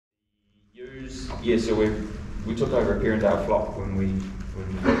ewes, yeah, so we took over a Perrindale flock when we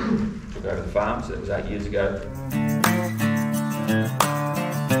took over the farm, so that was 8 years ago.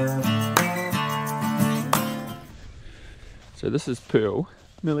 So this is Pearl,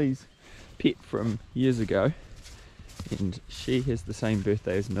 Millie's pet from years ago, and she has the same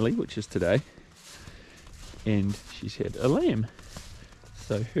birthday as Millie, which is today, and she's had a lamb.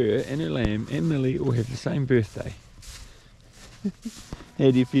 So her and her lamb and Millie all have the same birthday. How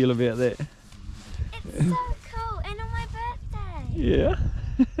do you feel about that? It's so cool, and on my birthday. Yeah.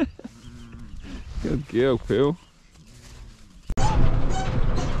 Good girl, Pearl.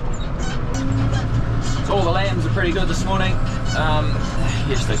 So all the lambs are pretty good this morning.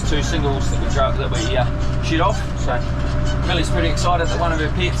 Yes, there's 2 singles that we shoot off. So Millie's pretty excited that one of her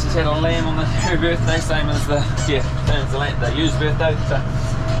pets has had a lamb on her birthday, same as the ewe's birthday. So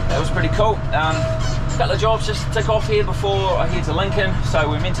that was pretty cool. A couple of jobs just to tick off here before I head to Lincoln. So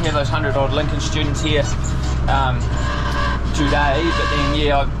we're meant to have those 100-odd Lincoln students here today, but then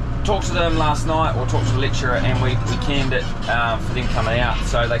yeah, I talked to them last night, or talked to the lecturer, and we canned it for them coming out.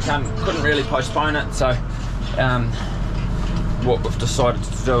 So they couldn't really postpone it. So what we've decided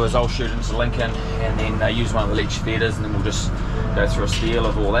to do is I'll shoot into Lincoln and then use one of the lecture theatres, and then we'll just go through a spiel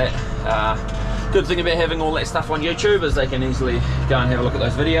of all that. Good thing about having all that stuff on YouTube is they can easily go and have a look at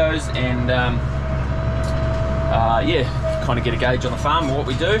those videos and yeah, kind of get a gauge on the farm and what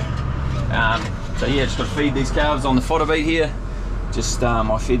we do. So yeah, just got to feed these calves on the fodder beet here. Just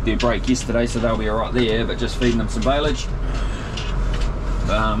I fed their break yesterday, so they'll be alright there, but just feeding them some baleage.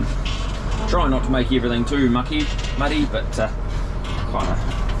 Trying not to make everything too muddy, but kind of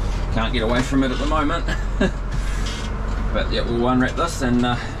can't get away from it at the moment. But yeah, we'll unwrap this and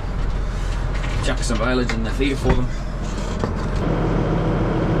chuck some baleage in the feeder for them.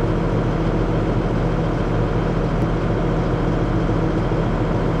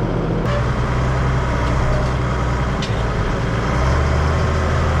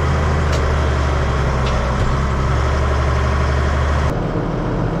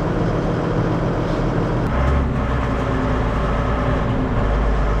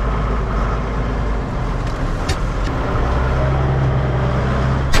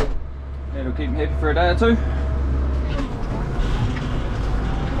 Keep them happy for a day or two.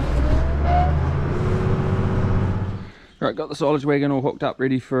 Right, got the silage wagon all hooked up,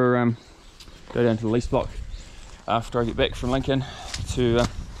 ready for go down to the lease block after I get back from Lincoln to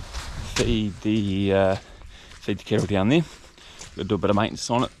feed the cattle down there. Got to do a bit of maintenance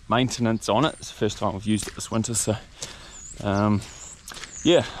on it. It's the first time I've used it this winter, so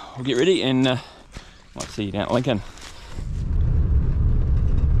yeah, I'll get ready and might see you down at Lincoln.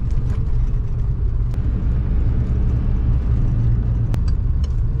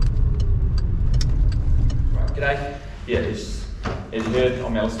 G'day. Yeah, as you heard,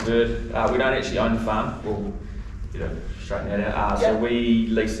 I'm Alistair Bird. We don't actually own the farm. We'll straighten that out. So we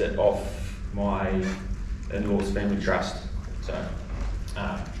lease it off my in-laws family trust. So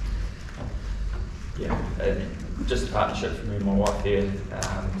yeah, just a partnership for me and my wife here.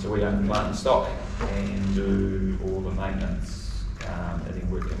 So we own the plant and stock and do all the maintenance, and then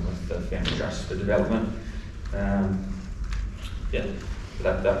working with the family trust for development. Yeah.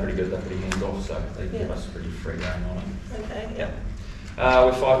 They're pretty good, they're pretty hands off, so they give us pretty free rein on it. Okay. Yeah.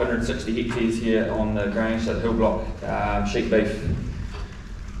 We're 560 hectares here on the Grange, so the hill block, sheep beef.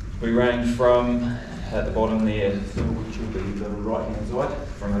 We range from, at the bottom there, which will be the right hand side,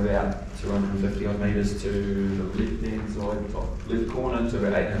 from about 250 odd metres to the left hand side, top left corner, to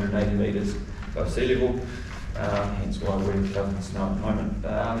about 880 metres above sea level. Hence why we're covered in snow at the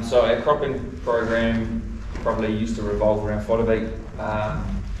moment. So our cropping program probably used to revolve around fodder beet.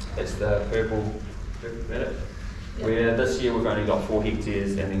 It's the purple paddock, where this year we've only got 4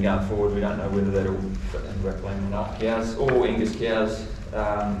 hectares, and then going forward we don't know whether that'll fit into our plan and up cows, or Angus cows,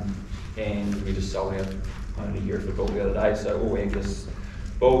 and we just sold our only Hereford bull the other day, so all Angus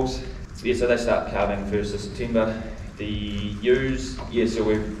bulls. Yeah, so they start calving 1st of September. The ewes, yeah, so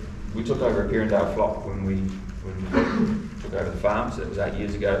we took over a Perrindale flock when we took over the farm, so that was 8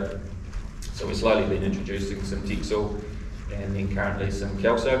 years ago. So we've slowly been introducing some Texel and then currently some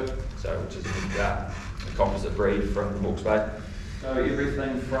Kelso, which is a composite breed from Hawke's Bay. So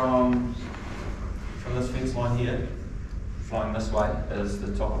everything from this fence line here, flowing this way, is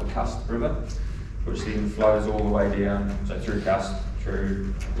the top of the Cust River, which then flows all the way down, so through Cust,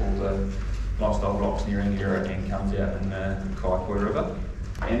 through all the lifestyle blocks near Angura, and comes out in the Kaikoura River.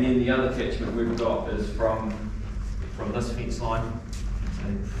 And then the other catchment we've got is from this fence line. So,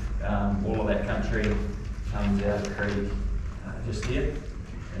 all of that country comes out of the creek just here,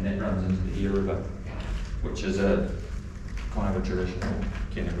 and that runs into the Ear River, which is kind of a traditional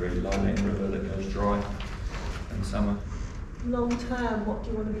Canterbury lowland river that goes dry in summer. Long term, what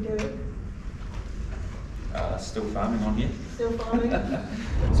do you want to be doing? Still farming on here. Still farming?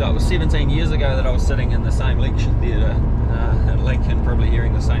 So it was 17 years ago that I was sitting in the same lecture theatre at Lincoln, probably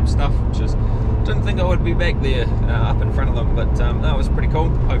hearing the same stuff, which is, didn't think I would be back there up in front of them, but that was pretty cool.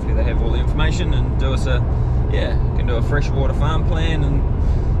 Hopefully they have all the information and do us can do a freshwater farm plan and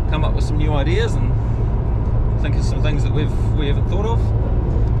come up with some new ideas and think of some things that we haven't thought of.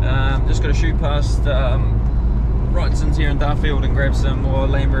 Just got to shoot past Wrightson's here in Darfield and grab some more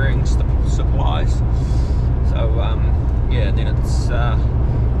lambering supplies. So yeah, then it's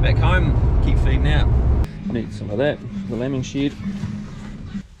back home, keep feeding out. Need some of that, the lambing shed.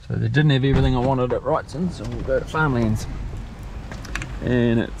 So they didn't have everything I wanted at Wrightson's, so we'll go to Farmlands.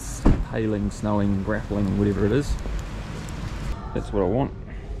 And it's hailing, snowing, grappling, whatever it is. That's what I want.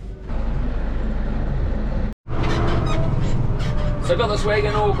 So I got this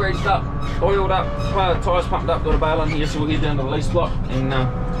wagon all greased up, oiled up, tyres pumped up, got a bale in here, so we'll head down to the lease block and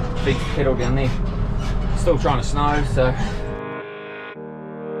feed the cattle down there. Still trying to snow, so.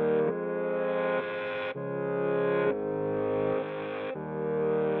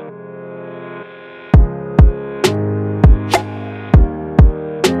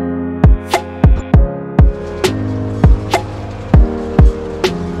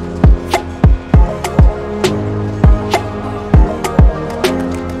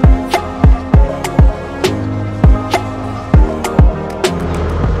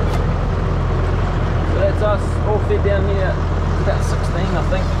 Down here, about 16 I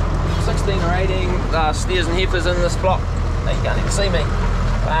think, 16 or 18 steers and heifers in this block. You can't even see me.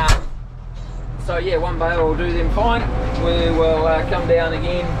 So yeah, one bale will do them fine. We will come down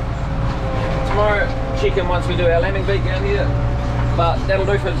again tomorrow, check in once we do our lambing beat down here. But that'll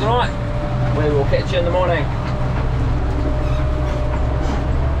do for tonight. We will catch you in the morning.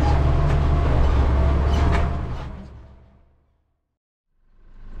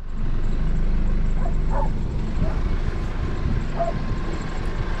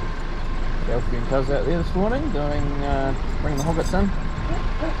 Elfie and Cuz out there this morning doing bringing the hoggets in.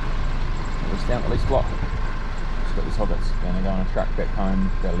 Just down at the lease block. Just got these hoggets going to go on a truck back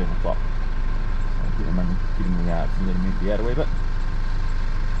home about 11 o'clock. So get them in, get them in the yard and let them empty out a wee bit.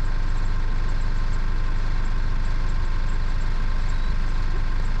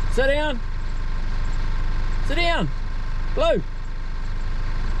 Sit down! Sit down! Blue!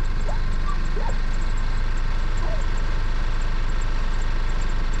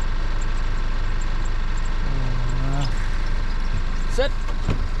 Sit.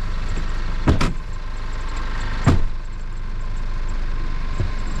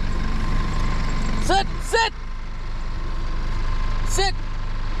 Sit, sit. Sit.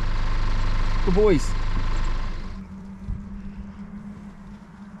 Good boys.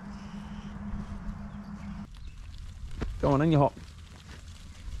 Go on in, you hop.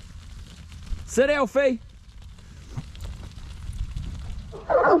 Sit, Alfie.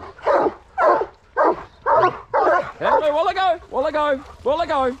 While they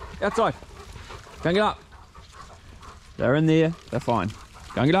go, outside. Go and get up. They're in there, they're fine.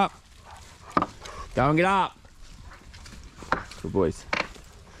 Go and get up. Go and get up. Good boys.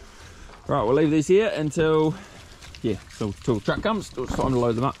 Right, we'll leave these here until, yeah, till the truck comes. It's time to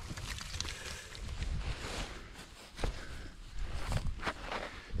load them up.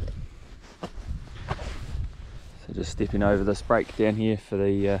 So just stepping over this break down here for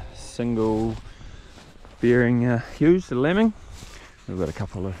the single bearing ewes, the lambing. We've got a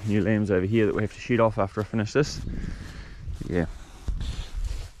couple of new lambs over here that we have to shoot off after I finish this. Yeah,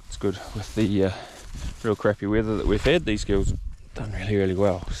 it's good with the real crappy weather that we've had. These girls have done really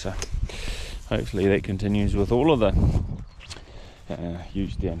well, so hopefully that continues with all of the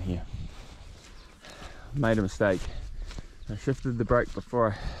ewes down here. Made a mistake. I shifted the brake before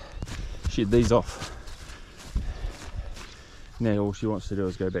I shed these off. Now all she wants to do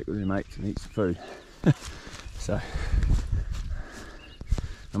is go back with her mates and eat some food. So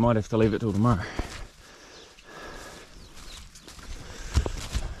I might have to leave it till tomorrow.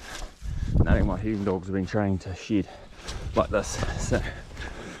 I think my herding dogs have been trained to shed like this, so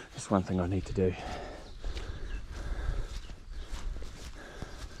that's one thing I need to do.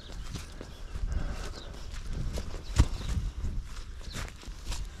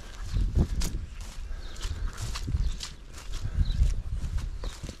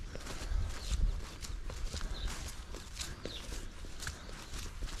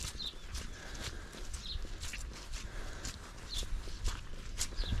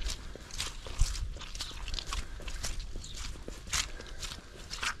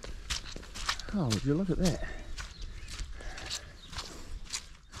 Oh, would you look at that?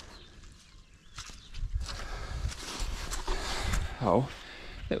 Oh,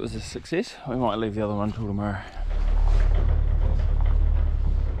 that was a success. We might leave the other one till tomorrow.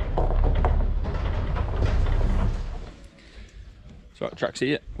 So right, truck's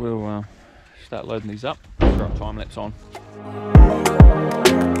here. We'll start loading these up. Throw a time lapse on.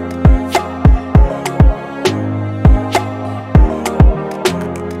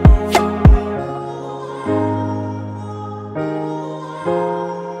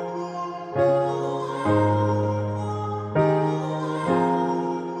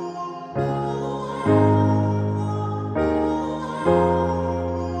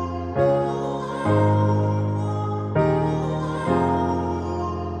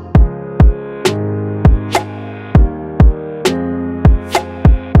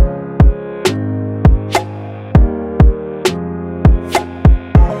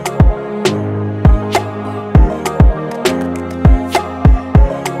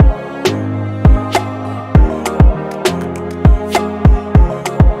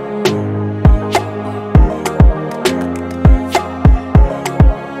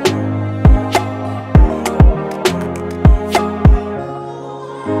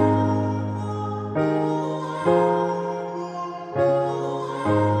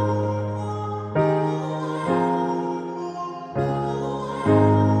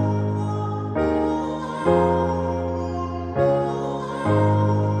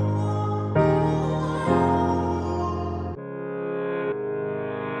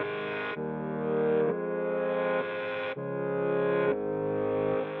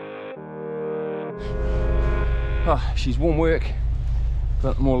 Oh, she's warm work,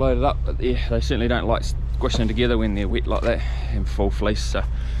 got them all loaded up, but yeah, they certainly don't like squishing together when they're wet like that and full fleece. So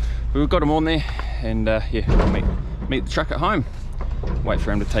we've got them on there, and yeah, we'll meet the truck at home. Wait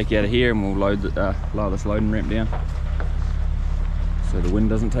for him to take you out of here, and we'll lower this loading ramp down so the wind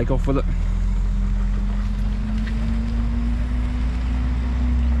doesn't take off with it.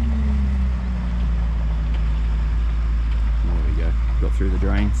 There we go, got through the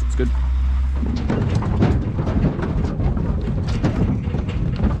drains, it's good.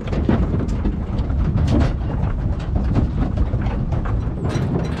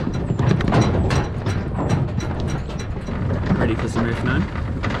 Ready for some roof now.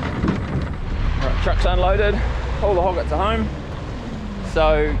 Right, truck's unloaded, all the hoggets are home.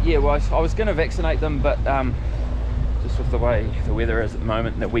 So yeah, well, I was going to vaccinate them, but just with the way the weather is at the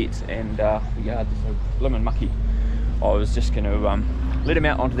moment, and they're wet, and the yard is so blimmin' mucky, I was just going to let them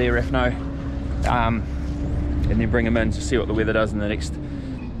out onto their RFNO, and then bring them in to see what the weather does in the next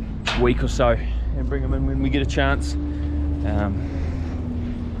week or so, and bring them in when we get a chance.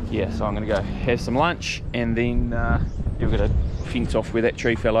 Yeah, so I'm going to go have some lunch, and then we're going to fence off where that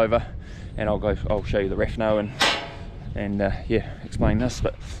tree fell over, and I'll show you the RFNO and yeah, explain this.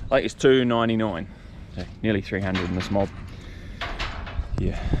 But I think it's $2.99, so nearly 300 in this mob.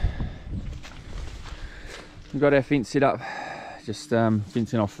 Yeah, we've got our fence set up, just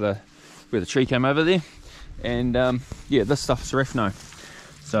fencing off where the tree came over there, and yeah, this stuff's RFNO,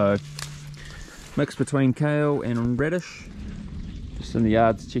 so mix between kale and radish. Just in the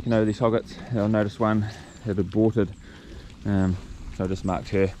yards checking over these hoggets, I noticed one had aborted, so I just marked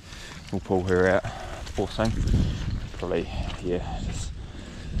her. We'll pull her out before thing. Probably, yeah, just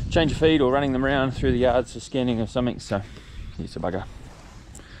change of feed or running them around through the yards for scanning or something, so it's a bugger.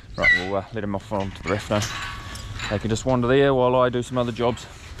 Right, we'll let them off onto the RFNO. They can just wander there while I do some other jobs.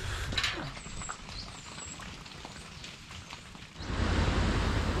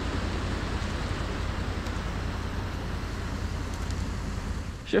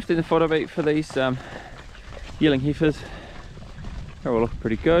 Shifting the fodder beat for these yearling heifers. They're all looking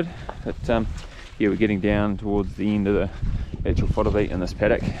pretty good, but yeah, we're getting down towards the end of the actual fodder beat in this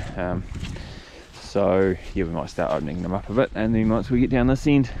paddock, so yeah, we might start opening them up a bit, and then once we get down this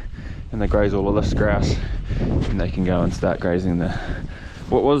end and they graze all of this grass, and they can go and start grazing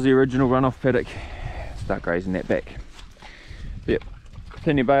what was the original runoff paddock, start grazing that back. Yep,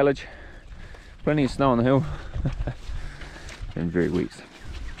 plenty of baleage, plenty of snow on the hill, and very wet.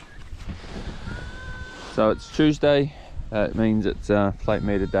 So it's Tuesday, it means it's plate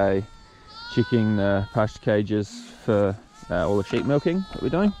meter day, checking the pasture cages for all the sheep milking that we're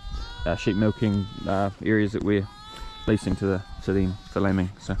doing, sheep milking areas that we're leasing to them for lambing.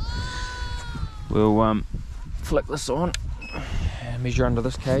 So we'll flick this on, measure under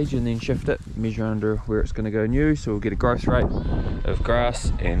this cage, and then shift it, measure under where it's going to go new, so we'll get a growth rate of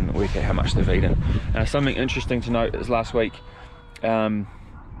grass and work out how much they've eaten. Something interesting to note is last week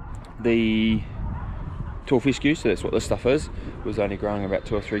the tall fescue, so that's what this stuff is, was only growing about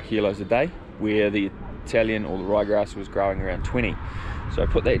 2 or 3 kilos a day, where the Italian or the ryegrass was growing around 20. So I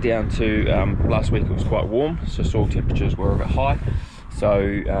put that down to last week it was quite warm, so soil temperatures were a bit high. So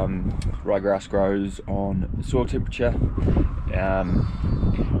ryegrass grows on soil temperature,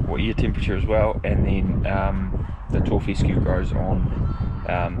 or air temperature as well, and then the tall fescue grows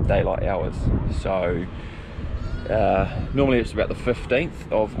on daylight hours. So normally it's about the 15th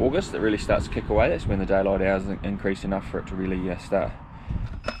of August that really starts to kick away. That's when the daylight hours increase enough for it to really start.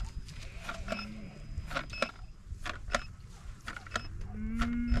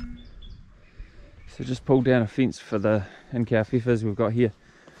 So just pulled down a fence for the in-cow heifers we've got here.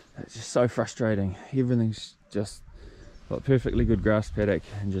 It's just so frustrating. Everything's just got perfectly good grass paddock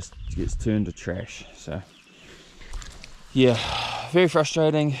and just gets turned to trash. So yeah, very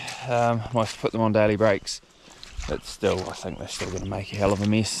frustrating. I must put them on daily breaks, but still I think they're still going to make a hell of a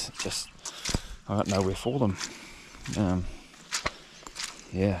mess. Just I got nowhere for them.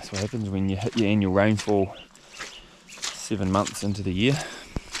 Yeah, that's what happens when you hit your annual rainfall 7 months into the year.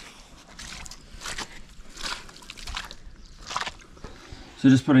 So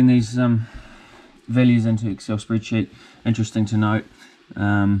just putting these values into Excel spreadsheet. Interesting to note,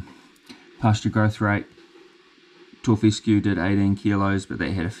 pasture growth rate, tall fescue did 18 kilos, but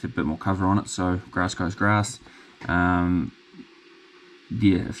they had a bit more cover on it, so grass goes grass. Yeah,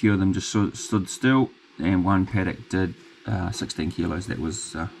 a few of them just stood still, and one paddock did 16 kilos, that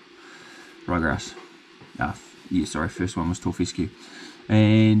was ryegrass. Yeah, sorry, first one was tall fescue.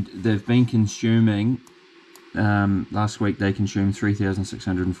 And they've been consuming, last week they consumed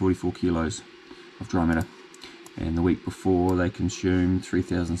 3,644 kilos of dry matter, and the week before they consumed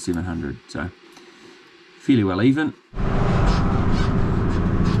 3,700, so fairly well even.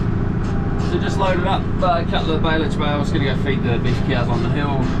 So just loaded up a couple of baleage bales, going to go feed the beef cows on the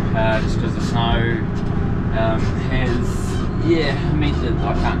hill, just because the snow has meant that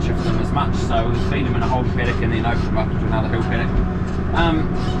I can't shift them as much, so we'll feed them in a whole paddock and then open them up to another hill paddock.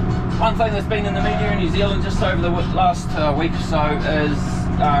 One thing that's been in the media in New Zealand just over the last week or so is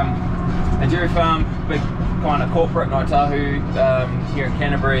a dairy farm, big kind of corporate Ngāi Tahu here in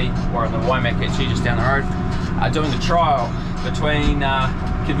Canterbury, or in the Waimak actually just down the road, are doing a trial between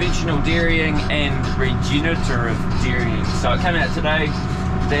conventional dairying and regenerative dairying. So it came out today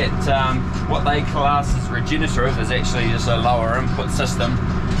that what they class as regenerative is actually just a lower input system,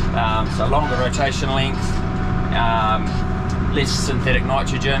 so longer rotation length, less synthetic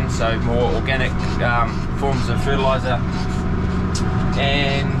nitrogen, so more organic forms of fertiliser,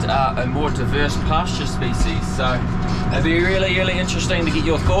 and a more diverse pasture species. So it'd be really, really interesting to get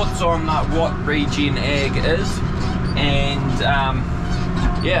your thoughts on what Regen Ag is, and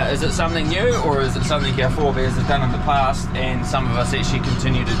yeah, is it something new, or is it something our forebears have done in the past and some of us actually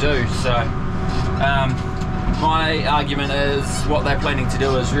continue to do? So my argument is what they're planning to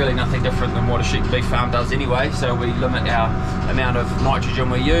do is really nothing different than what a sheep beef farm does anyway. So we limit our amount of nitrogen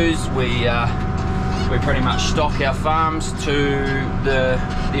we use, we pretty much stock our farms to the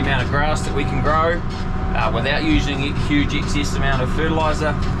amount of grass that we can grow without using a huge excess amount of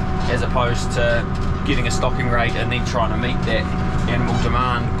fertiliser, as opposed to getting a stocking rate and then trying to meet that animal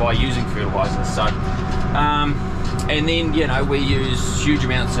demand by using fertiliser. So and then, you know, we use huge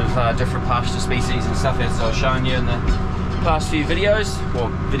amounts of different pasture species and stuff, as I was showing you in the past few videos, or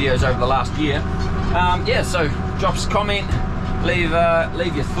videos over the last year. Yeah, so drop us a comment, leave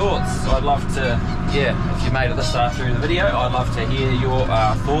your thoughts. I'd love to, yeah, if you made it this far through the video, I'd love to hear your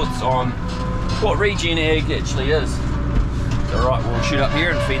thoughts on what Regen Ag actually is. So right, we'll shoot up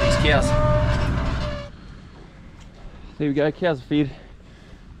here and feed these cows. There we go, cows are fed.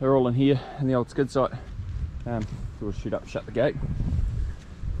 They're all in here in the old skid site. So we'll shoot up, shut the gate,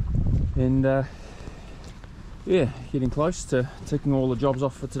 and yeah, getting close to ticking all the jobs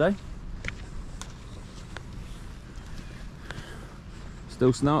off for today.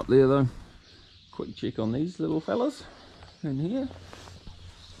 Still snow up there though. Quick check on these little fellas in here.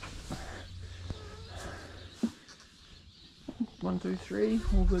 1, 2, 3,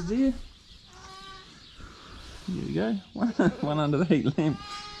 all good there. Here we go, one under the heat lamp.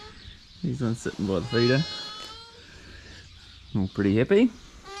 These ones sitting by the feeder. All pretty happy.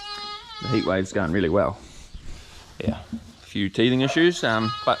 The heat wave's going really well. Yeah, a few teething issues,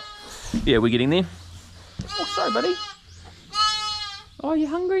 but yeah, we're getting there. Oh, sorry, buddy. Oh, you're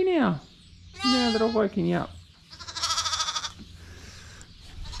hungry now? Now that I've woken you up.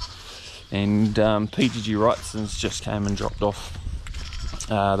 And PGG Wrightson's just came and dropped off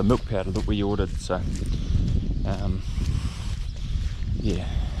the milk powder that we ordered. So yeah,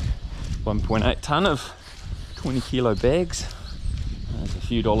 1.8 tonne of 20 kilo bags. There's a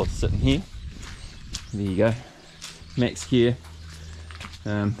few dollars sitting here. There you go. Max Care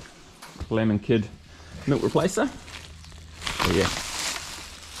Lamb and Kid milk replacer. So yeah,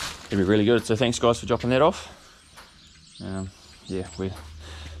 it'll be really good. So thanks guys for dropping that off. Yeah, we're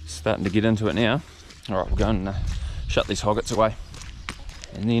starting to get into it now. All right, we'll go and shut these hoggets away,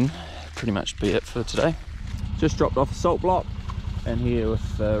 and then pretty much be it for today. Just dropped off a salt block in here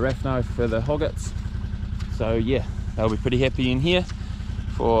with Raffno for the hoggets. So yeah, they'll be pretty happy in here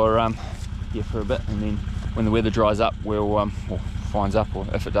for yeah, for a bit, and then when the weather dries up, we'll or finds up, or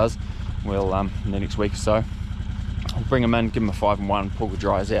if it does, we'll in the next week or so, I'll bring them in, give them a 5 and 1, pull the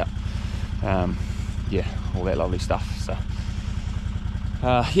dryers out. Yeah, all that lovely stuff. So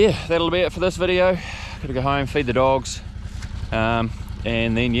yeah, that'll be it for this video. Gotta go home, feed the dogs, and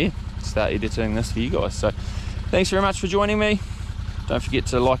then yeah, start editing this for you guys. So thanks very much for joining me. Don't forget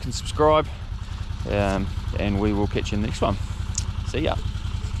to like and subscribe, and we will catch you in the next one. See ya.